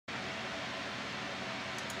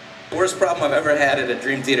The worst problem I've ever had at a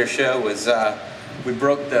Dream Theater show was we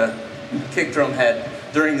broke the kick drum head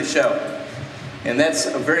during the show. And that's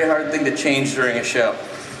a very hard thing to change during a show.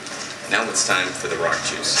 Now it's time for the rock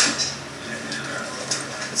juice.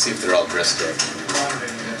 Let's see if they're all dressed up.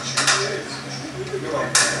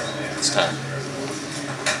 It's time.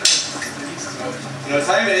 You know what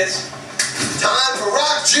time it is? Time for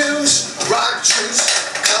rock juice,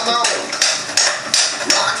 come on.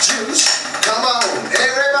 Rock juice, come on.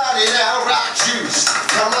 Everybody now, rock juice,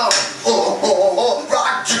 come on. Oh,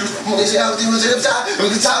 rock juice. It's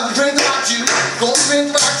time to drink the rock juice. Go drink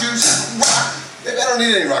the rock juice. Rock. Maybe I don't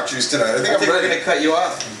need any rock juice tonight. I think I'm ready. We're gonna cut you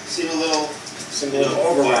off. Seem a little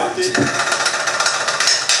overwrought.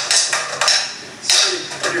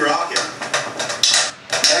 Pretty rocking.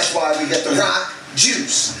 That's why we get the rock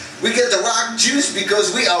juice. We get the rock juice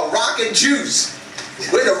because we are rockin' juice.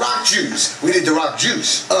 We're the rock juice. We need the rock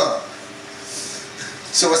juice.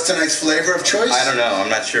 So what's tonight's flavor of choice? I don't know. I'm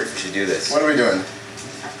not sure if we should do this. What are we doing?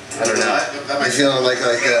 I don't know. Am I feeling like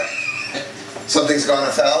something's gone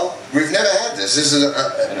afoul? We've never had this. This is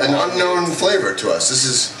an unknown flavor to us. This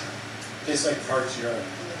is... Tastes like parts urine.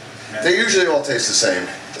 They usually all taste the same.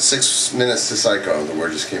 6 minutes to psycho. The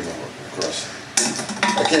word just came across.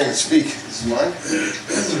 I can't even speak. This is mine?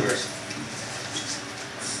 That's yours.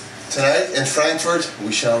 Tonight in Frankfurt,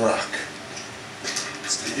 we shall rock.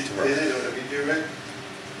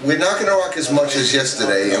 We're not going to rock as much as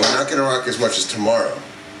yesterday, and we're not going to rock as much as tomorrow.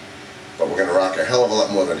 But we're going to rock a hell of a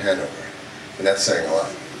lot more than Hanover. And that's saying a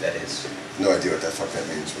lot. That is. No idea what that fuck that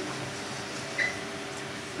means.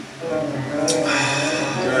 You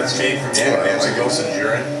know that's made from a ghost of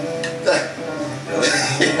urine?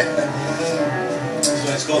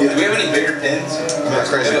 Do we have any bigger pins? I'm not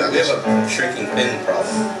crazy about this. We have a shrinking pin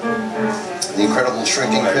problem. The incredible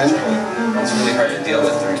shrinking pin. It's really hard to deal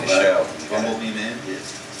with during the show. Bumblebee man?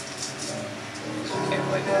 Can't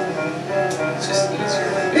like it. It's just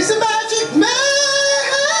easier. He's a magic man!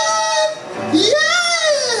 Yeah!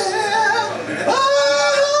 Oh!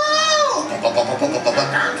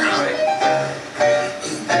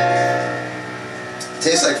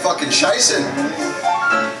 Tastes like fucking Scheisse.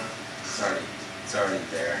 It's already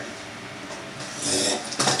there.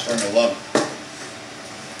 Turn to love.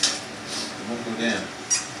 It won't go down.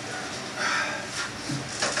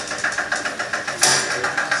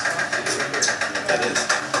 That is.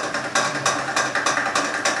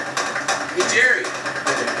 Hey, Jerry.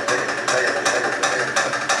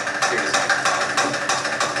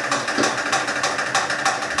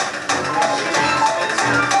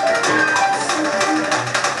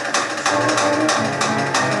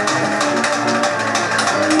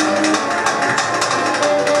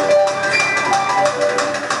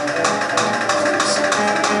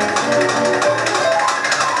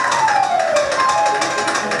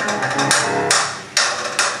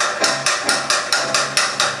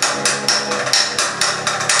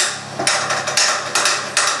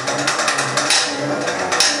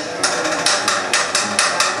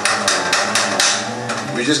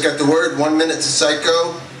 We just got the word, 1 minute to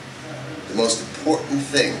psycho. The most important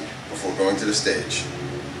thing before going to the stage.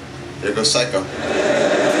 There goes psycho.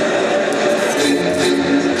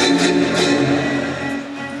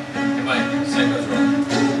 Come on, Psycho's rolling.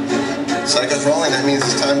 Psycho's rolling, that means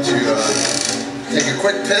it's time to take a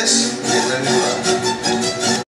quick piss. Get ready to rock.